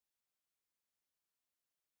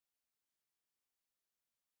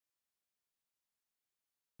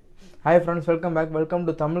Hi friends, welcome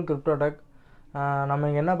to Tamil Cryptotech. நம்ம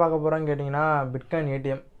இங்கே என்ன பார்க்க போகிறோன்னு கேட்டிங்கன்னா பிட்காயின்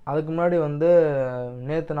ஏடிஎம். அதுக்கு முன்னாடி வந்து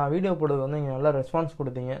நேற்று நான் வீடியோ போட்டது வந்து இங்கே நல்லா ரெஸ்பான்ஸ்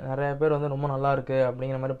கொடுத்தீங்க. நிறைய பேர் வந்து ரொம்ப நல்லா இருக்குது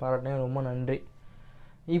அப்படிங்கிற மாதிரி பாராட்டினீங்க, ரொம்ப நன்றி.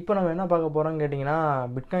 இப்போ நம்ம என்ன பார்க்க போகிறோன்னு கேட்டிங்கன்னா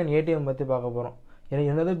பிட்காயின் ஏடிஎம் பற்றி பார்க்க போகிறோம்.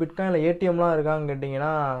 எனக்கு என்னது பிட்காயினில் ஏடிஎம்லாம் இருக்கான்னு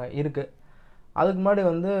கேட்டிங்கன்னா இருக்குது. அதுக்கு முன்னாடி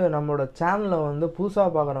வந்து நம்மளோட சேனலில் வந்து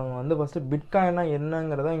புதுசாக பார்க்குறவங்க வந்து ஃபஸ்ட்டு பிட்காயின்னா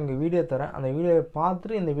என்னங்கிறத இங்கே வீடியோ தரேன். அந்த வீடியோவை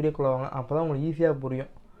பார்த்துட்டு இந்த வீடியோக்குள்ளே வாங்க, அப்போ தான் உங்களுக்கு ஈஸியாக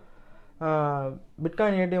புரியும்.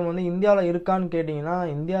 பிட்காயின் ஏடிஎம் வந்து இந்தியாவில் இருக்கான்னு கேட்டிங்கன்னா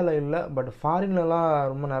இந்தியாவில் இல்லை, பட் ஃபாரின்லலாம்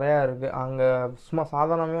ரொம்ப நிறையா இருக்குது. அங்கே சும்மா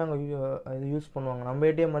சாதாரணமே அங்கே இது யூஸ் பண்ணுவாங்க, நம்ம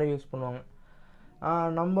ஏடிஎம் மாதிரி யூஸ் பண்ணுவாங்க.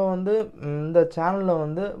 நம்ம வந்து இந்த சேனலில்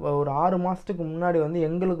வந்து ஒரு 6 மாதத்துக்கு முன்னாடி வந்து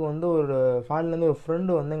எங்களுக்கு வந்து ஒரு ஃபாரின்லேருந்து ஒரு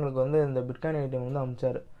ஃப்ரெண்டு வந்து எங்களுக்கு வந்து இந்த பிட்காயின் ஏடிஎம் வந்து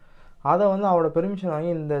அனுப்பிச்சார். அதை வந்து அவரோட பெர்மிஷன்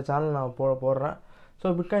வாங்கி இந்த சேனல் நான் போடுறேன்.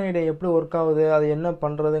 ஸோ பிட்காயின் ஏடிஎம் எப்படி ஒர்க் ஆகுது, அது என்ன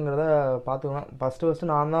பண்ணுறதுங்கிறத பார்த்துக்கலாம். ஃபஸ்ட்டு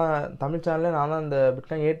நான் தான் தமிழ் சேனல்லே நான் தான் இந்த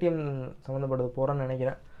பிட்காயின் ஏடிஎம் சம்மந்தப்பட்டது போகிறேன்னு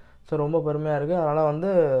நினைக்கிறேன். ஸோ ரொம்ப பெருமையாக இருக்குது. அதனால் வந்து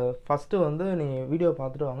ஃபஸ்ட்டு வந்து நீங்கள் வீடியோ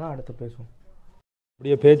பார்த்துட்டு வாங்க, அடுத்து பேசுவோம்.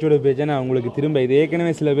 அப்படியே பேச்சோட பேச்சை நான் உங்களுக்கு திரும்ப இது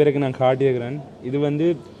ஏற்கனவே சில பேருக்கு நான் காட்டியிருக்கிறேன். இது வந்து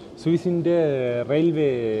சுவிஸின்ட்டு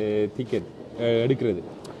ரயில்வே டிக்கெட் எடுக்கிறது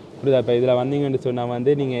புரியுதா? இப்போ இதில் வந்தீங்கன்னு சொன்னால்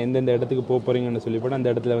வந்து நீங்கள் எந்தெந்த இடத்துக்கு போகிறீங்கன்னு சொல்லி போட்டு அந்த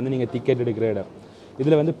இடத்துல வந்து நீங்கள் டிக்கெட் எடுக்கிற இடம்.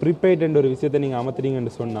 இதில் வந்து ப்ரீபெய்டுன்ற ஒரு விஷயத்தை நீங்கள்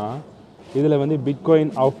அமர்த்துறீங்கன்னு சொன்னால் இதில் வந்து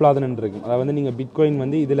பிட்காயின் அவுட்லாதன் இருக்கும். அதை வந்து நீங்கள் பிட்காயின்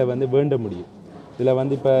வந்து இதில் வந்து வேண்ட முடியும். இதில்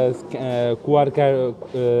வந்து இப்போ QR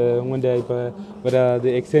உங்கள்கிட்ட இப்போ வேறு அது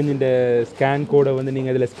எக்ஸ்சேஞ்சின் ஸ்கேன் கோடை வந்து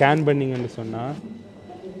நீங்கள் இதில் ஸ்கேன் பண்ணிங்கன்னு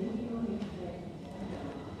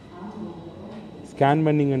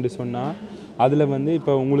சொன்னால் அதில் வந்து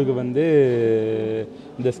இப்போ உங்களுக்கு வந்து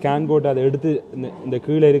இந்த ஸ்கேன் கோட்டை அதை எடுத்து இந்த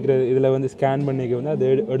கீழே இருக்கிற இதில் வந்து ஸ்கேன் பண்ணிக்க வந்து அதை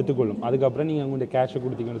எடுத்துக்கொள்ளும். அதுக்கப்புறம் நீங்கள் உங்கள்கிட்ட கேஷை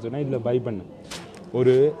கொடுத்தீங்கன்னு சொன்னால் இதில் பை பண்ணு.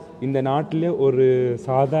 இந்த நாட்டிலே ஒரு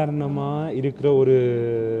சாதாரணமாக இருக்கிற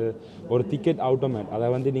ஒரு டிக்கெட் ஆட்டோமேட், அதை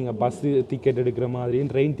வந்து நீங்கள் பஸ்ஸு டிக்கெட் எடுக்கிற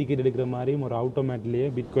மாதிரியும் ட்ரெயின் டிக்கெட் எடுக்கிற மாதிரியும் ஒரு ஆட்டோமேட்லேயே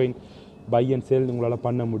பிட்காயின் பை அண்ட் சேல் உங்களால்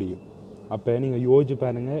பண்ண முடியும். அப்போ நீங்கள் யோசிச்சு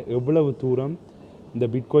பாருங்கள் எவ்வளவு தூரம் இந்த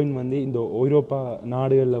பிட்காயின் வந்து இந்த ஐரோப்பா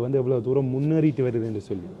நாடுகளில் வந்து எவ்வளோ தூரம் முன்னேறிட்டு வருது என்று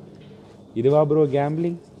சொல்லி. இதுவா ப்ரோ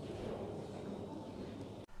கேம்பிளிங்?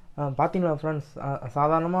 பார்த்தீங்களா ஃப்ரெண்ட்ஸ்,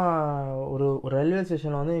 சாதாரணமாக ஒரு ரயில்வே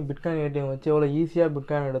ஸ்டேஷனில் வந்து பிட்காயின் ஏடிஎம் வச்சு எவ்வளோ ஈஸியாக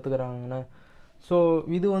பிட்காயின் எடுத்துக்கிறாங்கன்னு. ஸோ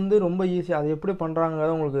இது வந்து ரொம்ப ஈஸியாக அது எப்படி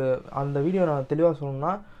பண்ணுறாங்கிறத உங்களுக்கு அந்த வீடியோ நான் தெளிவாக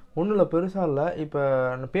சொல்லணும்னா ஒன்றும் இல்லை, பெருசாக இல்லை. இப்போ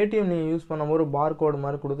பேடிஎம் நீங்கள் யூஸ் பண்ணும்போது பார் கோடு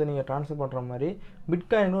மாதிரி கொடுத்து நீங்கள் ட்ரான்ஸ்ஃபர் பண்ணுற மாதிரி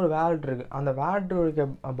பிட்காயின் ஒரு வேலட் இருக்குது. அந்த வேலட்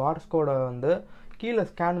இருக்க பார்ஸ் கோடை வந்து கீழே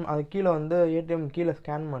அது கீழே வந்து ஏடிஎம் கீழே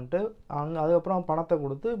ஸ்கேன் பண்ணிட்டு அதுக்கப்புறம் பணத்தை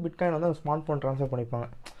கொடுத்து பிட்காயின் வந்து ஸ்மார்ட் ஃபோன் ட்ரான்ஸ்ஃபர் பண்ணிப்பாங்க.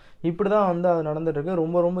 இப்படி தான் வந்து அது நடந்துகிட்ருக்கு.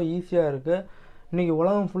 ரொம்ப ரொம்ப ஈஸியாக இருக்குது. இன்றைக்கி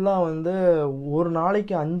உலகம் ஃபுல்லாக வந்து ஒரு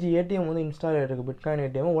நாளைக்கு 5 ஏடிஎம் வந்து இன்ஸ்டால் ஆகிருக்கு பிட்காயின்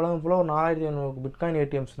ஏடிஎம். உலகம் ஃபுல்லாக ஒரு 4500 பிட்காயின்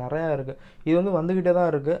ஏடிஎம்ஸ் நிறையா இருக்குது. இது வந்து வந்துக்கிட்டே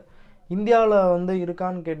தான் இருக்குது. இந்தியாவில் வந்து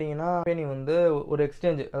இருக்கான்னு கேட்டிங்கன்னா வந்து ஒரு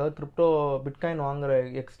எக்ஸ்சேஞ்சு, அதாவது கிரிப்டோ பிட்காயின் வாங்குகிற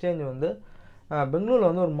எக்ஸ்சேஞ்ச் வந்து பெங்களூரில்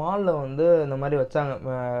வந்து ஒரு மாலில் வந்து இந்த மாதிரி வச்சாங்க.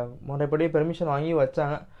 முறைப்படி பெர்மிஷன் வாங்கி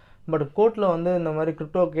வச்சாங்க. பட் கோர்ட்டில் வந்து இந்த மாதிரி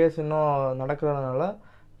கிரிப்டோ கேஸ் இன்னும் நடக்கிறதுனால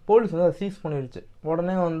போலீஸ் வந்து அதை சீஸ் பண்ணிடுச்சு.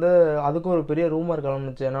 உடனே வந்து அதுக்கு ஒரு பெரிய ரூமர்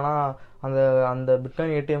கிளம்புச்சு. என்னென்னா அந்த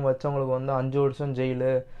பிட்காயின் ஏடிஎம் வச்சவங்களுக்கு வந்து 5 வருஷம்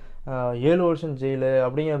ஜெயிலு, 7 வருஷம் ஜெயிலு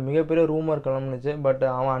அப்படிங்கிற மிகப்பெரிய ரூமர் கிளம்புனுச்சு. பட்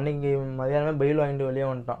அவன் அன்றைக்கி மதியானமே பெயில் வாங்கிட்டு வெளியே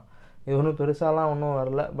வந்துட்டான். இது ஒன்றும் பெருசாலாம் ஒன்றும்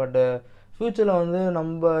வரல. பட்டு ஃப்யூச்சரில் வந்து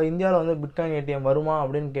நம்ம இந்தியாவில் வந்து பிட்காயின் ஏடிஎம் வருமா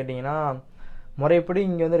அப்படின்னு கேட்டிங்கன்னா முறைப்படி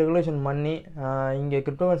இங்கே வந்து ரெகுலேஷன் பண்ணி இங்கே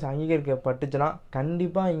கிரிப்டோகரன்சி அங்கீகரிக்கப்பட்டுச்சுன்னா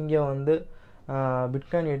கண்டிப்பாக இங்கே வந்து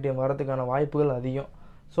பிட்காயின் ஏடிஎம் வரதுக்கான வாய்ப்புகள் அதிகம்.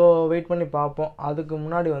 ஸோ வெயிட் பண்ணி பார்ப்போம். அதுக்கு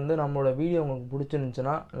முன்னாடி வந்து நம்மளோட வீடியோ உங்களுக்கு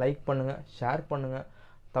பிடிச்சிருந்துச்சுன்னா லைக் பண்ணுங்கள், ஷேர் பண்ணுங்கள்,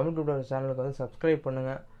 தமிழ் கிரிப்டோ சேனலுக்கு வந்து சப்ஸ்கிரைப்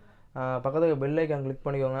பண்ணுங்கள், பக்கத்துக்கு பெல் ஐக்கான் கிளிக்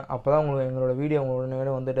பண்ணிக்கோங்க. அப்போ தான் உங்களுக்கு எங்களோட வீடியோ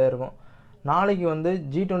உங்களுக்கு வந்துகிட்டே இருக்கும். நாளைக்கு வந்து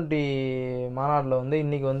G20 மாநாட்டில் வந்து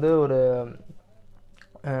இன்றைக்கி வந்து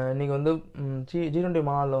G20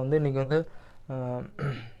 மாநாட்டில் வந்து இன்றைக்கி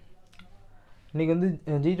வந்து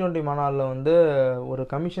G20 மாநாட்டில் வந்து ஒரு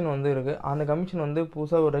கமிஷன் வந்து இருக்குது. அந்த கமிஷன் வந்து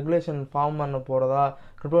புதுசாக ஒரு ரெகுலேஷன் ஃபார்ம் பண்ண போகிறதா,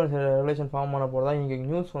 கிரிப்டோ ரெகுலேஷன் ஃபார்ம் பண்ண போகிறதா இங்கே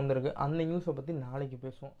நியூஸ் வந்துருக்கு. அந்த நியூஸை பற்றி நாளைக்கு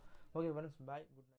பேசுவோம். ஓகே ஃப்ரெண்ட்ஸ், பாய், குட் நைட்.